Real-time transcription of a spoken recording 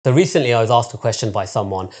So recently I was asked a question by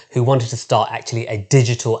someone who wanted to start actually a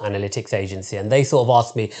digital analytics agency, and they sort of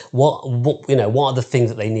asked me what are the things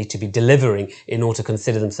that they need to be delivering in order to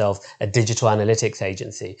consider themselves a digital analytics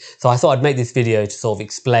agency. So I thought I'd make this video to sort of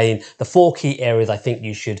explain the 4 key areas I think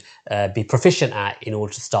you should be proficient at in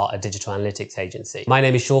order to start a digital analytics agency. My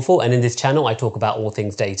name is Shorful, and in this channel I talk about all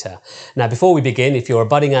things data. Now before we begin, if you're a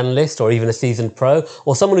budding analyst or even a seasoned pro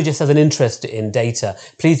or someone who just has an interest in data,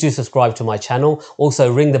 please do subscribe to my channel.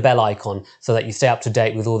 Also ring the bell icon so that you stay up to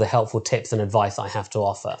date with all the helpful tips and advice I have to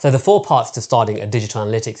offer. So the 4 parts to starting a digital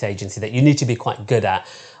analytics agency that you need to be quite good at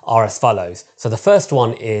are as follows. So the first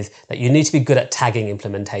one is that you need to be good at tagging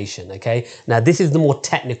implementation, okay? Now this is the more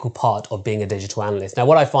technical part of being a digital analyst. Now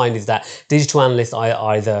what I find is that digital analysts are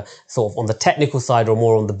either sort of on the technical side or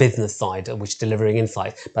more on the business side, which delivering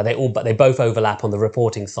insights, but they both overlap on the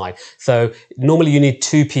reporting side. So normally you need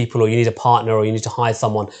 2 people, or you need a partner, or you need to hire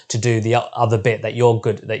someone to do the other bit that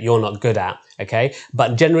you're not good at, okay?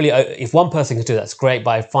 But generally if one person can do that's great,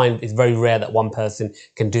 but I find it's very rare that one person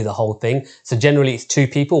can do the whole thing. So generally it's 2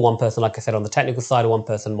 people, one person, like I said, on the technical side, or one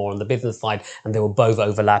person more on the business side, and they will both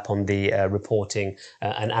overlap on the reporting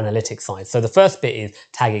and analytics side. So the first bit is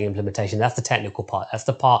tagging implementation. That's the technical part. That's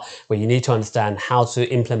the part where you need to understand how to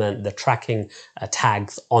implement the tracking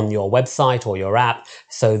tags on your website or your app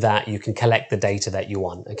so that you can collect the data that you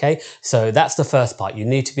want, okay? So that's the first part. You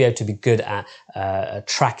need to be able to be good at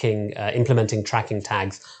implementing tracking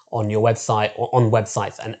tags on your website or on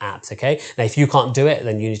websites and apps, okay? Now, if you can't do it,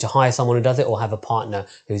 then you need to hire someone who does it or have a partner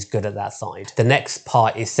who's good at that side. The next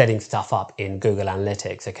part is setting stuff up in Google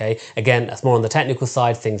Analytics, okay? Again, that's more on the technical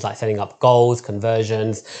side, things like setting up goals,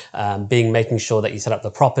 conversions, making sure that you set up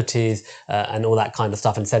the properties and all that kind of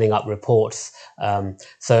stuff, and setting up reports.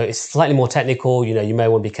 So it's slightly more technical. You know, you may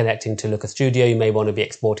want to be connecting to Looker Studio, you may want to be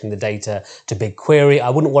exporting the data to BigQuery. I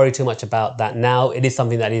wouldn't worry too much about that now. It is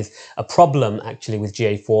something that is a problem actually with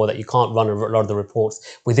GA4, that you can't run a lot of the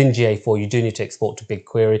reports within GA4. You do need to export to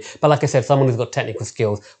BigQuery. But like I said, someone who's got technical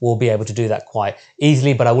skills will be able to do that quite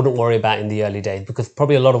easily, but I wouldn't worry about in the early days, because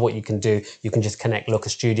probably a lot of what you can do, you can just connect Looker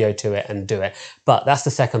Studio to it and do it. But that's the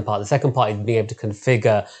second part. The second part is being able to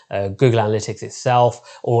configure Google Analytics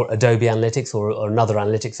itself, or Adobe Analytics, or another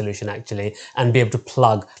analytics solution actually, and be able to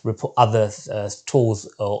plug other tools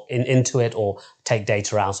into it, or take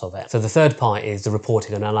data out of it. So the third part is the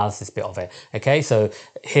reporting and analysis bit of it, okay? So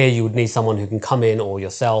here you would need someone who can come in, or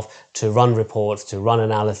yourself, to run reports, to run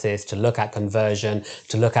analysis, to look at conversion,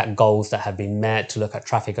 to look at goals that have been met, to look at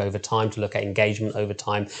traffic over time, to look at engagement over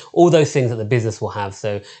time, all those things that the business will have.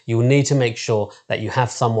 So you will need to make sure that you have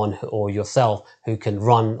someone or yourself who can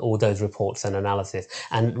run all those reports and analysis.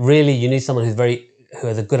 And really you need someone who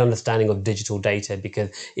has a good understanding of digital data, because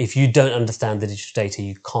if you don't understand the digital data,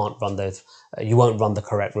 you can't run those, you won't run the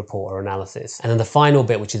correct report or analysis. And then the final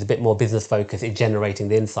bit, which is a bit more business focused, is generating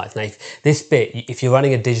the insights. Now, if you're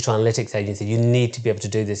running a digital analytics agency, you need to be able to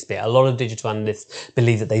do this bit. A lot of digital analysts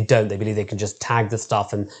believe that they don't. They believe they can just tag the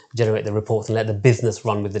stuff and generate the reports and let the business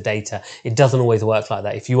run with the data. It doesn't always work like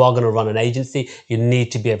that. If you are going to run an agency, you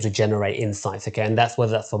need to be able to generate insights, okay? And that's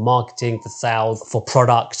whether that's for marketing, for sales, for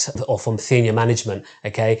product, or from senior management,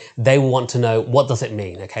 okay? They will want to know, what does it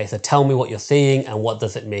mean, okay? So tell me what you're seeing and what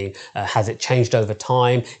does it mean? Has it changed over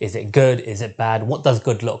time? Is it good? Is it bad? What does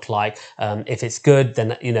good look like? If it's good,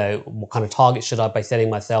 then, you know, what kind of targets should I be setting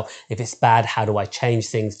myself? If it's bad, how do I change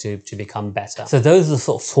things to become better? So those are the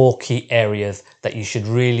sort of 4 key areas that you should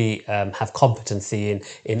really have competency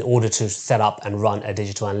in order to set up and run a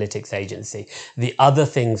digital analytics agency. The other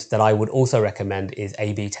things that I would also recommend is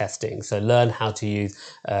A/B testing. So learn how to use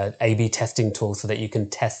A/B testing tools so that you can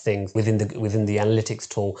test things within the analytics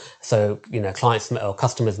tool. So, you know, clients or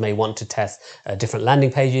customers may want to test different landing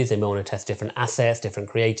pages, they may want to test different assets, different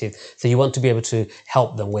creatives. So you want to be able to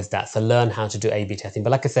help them with that. So learn how to do A/B testing.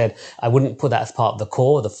 But like I said, I wouldn't put that as part of the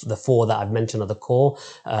core. The 4 that I've mentioned are the core.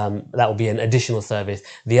 That will be an additional service.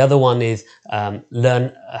 The other one is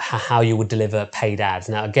learn how you would deliver paid ads.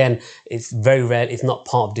 Now, again, it's very rare. It's not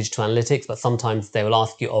part of digital analytics, but sometimes they will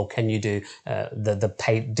ask you, oh, can you do the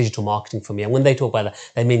paid digital marketing for me? And when they talk about that,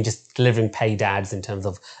 they mean just delivering paid ads in terms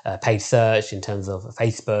of paid search, in terms of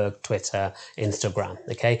Facebook, Twitter, Instagram,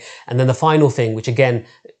 okay? And then the final thing, which again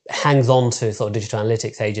hangs on to sort of digital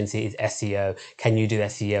analytics agency, is SEO. Can you do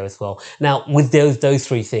SEO as well? Now, with those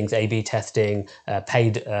 3 things, A/B testing,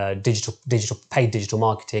 paid digital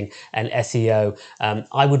marketing, and SEO,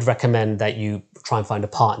 I would recommend that you try and find a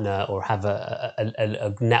partner, or have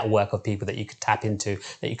a network of people that you could tap into,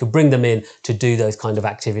 that you could bring them in to do those kind of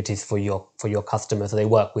activities for for your customers, so they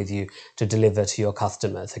work with you to deliver to your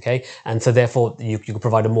customers, okay? And so therefore you can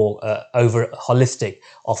provide a more holistic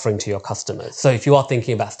offering to your customers. So if you are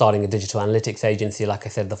thinking about starting a digital analytics agency, like I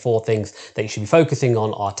said, the 4 things that you should be focusing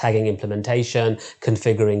on are tagging implementation,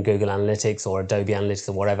 configuring Google Analytics or Adobe Analytics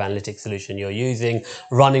or whatever analytics solution you're using,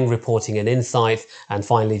 running reporting and insights, and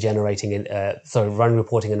finally running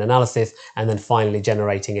reporting and analysis, and then finally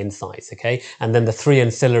generating insights, okay? And then the 3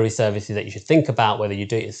 ancillary services that you should think about, whether you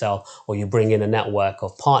do it yourself or you bring in a network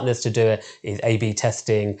of partners to do it, is A/B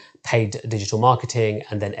testing, paid digital marketing,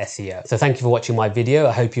 and then SEO. So thank you for watching my video.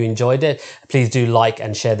 I hope you enjoyed it. Please do like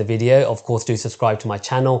and share the video. Of course, do subscribe to my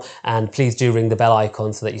channel, and please do ring the bell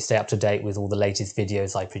icon so that you stay up to date with all the latest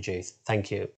videos I produce. Thank you.